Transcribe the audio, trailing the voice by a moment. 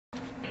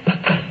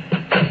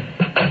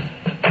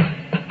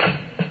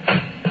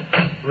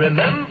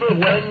Remember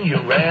when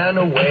you ran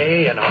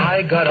away and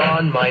I got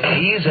on my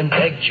knees and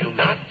begged you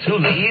not to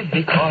leave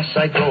because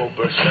I go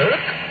berserk?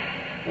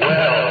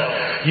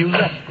 Well, you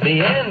left me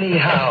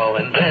anyhow,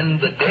 and then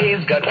the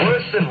days got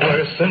worse and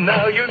worse, and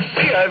now you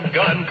see I've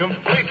gone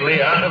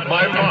completely out of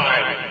my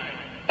mind.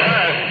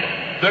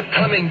 And they're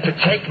coming to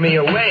take me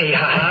away,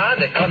 ha-ha,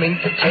 they're coming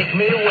to take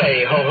me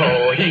away,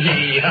 ho-ho,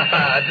 hee-hee,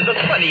 ha-ha, to the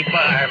funny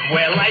farm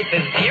where life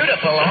is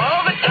beautiful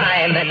all the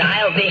time, and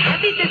I'll be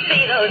happy to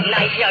see those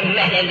nice young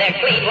men in their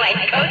clean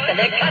white coats, and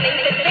they're coming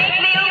to take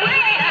me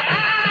away,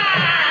 ha-ha!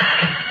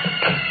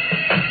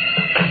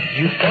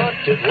 You thought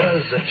it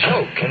was a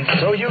joke, and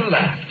so you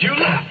laughed. You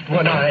laughed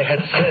when I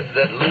had said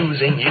that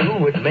losing you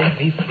would make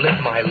me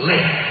flip my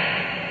lid.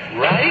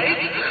 Right?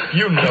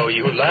 You know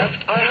you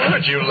laughed. I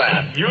heard you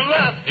laugh. You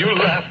laughed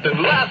and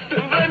laughed,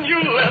 and then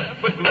you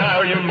left. But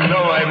now you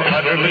know I'm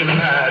utterly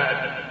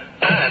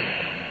mad. And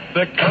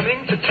they're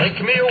coming to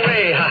take me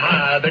away,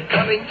 ha-ha. They're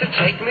coming to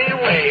take me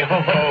away,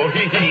 ho-ho,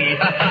 hee-hee,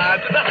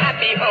 ha-ha. To the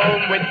happy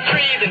home with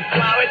trees and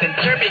flowers and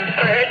chirping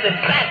birds and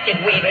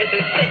basket weavers who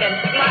sit and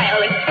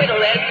smile and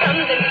twiddle their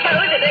thumbs and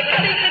toes, and they're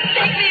coming to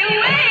take me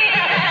away,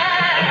 ha-ha.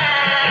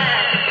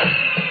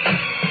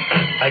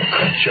 I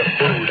cooked your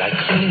food, I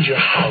cleaned your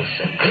house,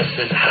 and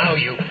this is how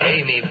you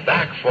pay me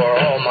back for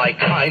all my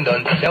kind,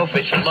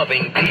 unselfish,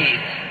 loving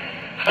deeds.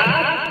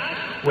 Huh?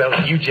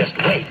 Well, you just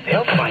wait.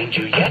 They'll find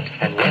you yet,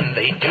 and when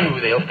they do,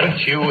 they'll put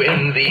you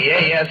in the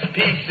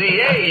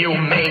ASPCA, you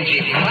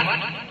mangy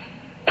mutt.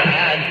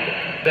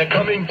 And they're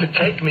coming to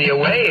take me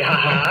away,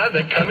 ha-ha.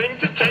 They're coming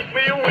to take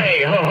me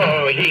away,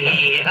 ho-ho,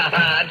 hee-hee,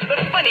 ha-ha. To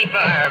the funny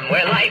farm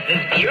where life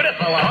is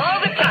beautiful all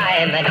the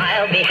time, and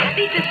I'll be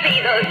happy to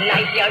see those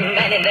nice young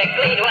men in their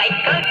clean white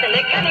coats, and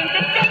they're coming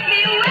to take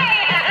me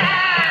away.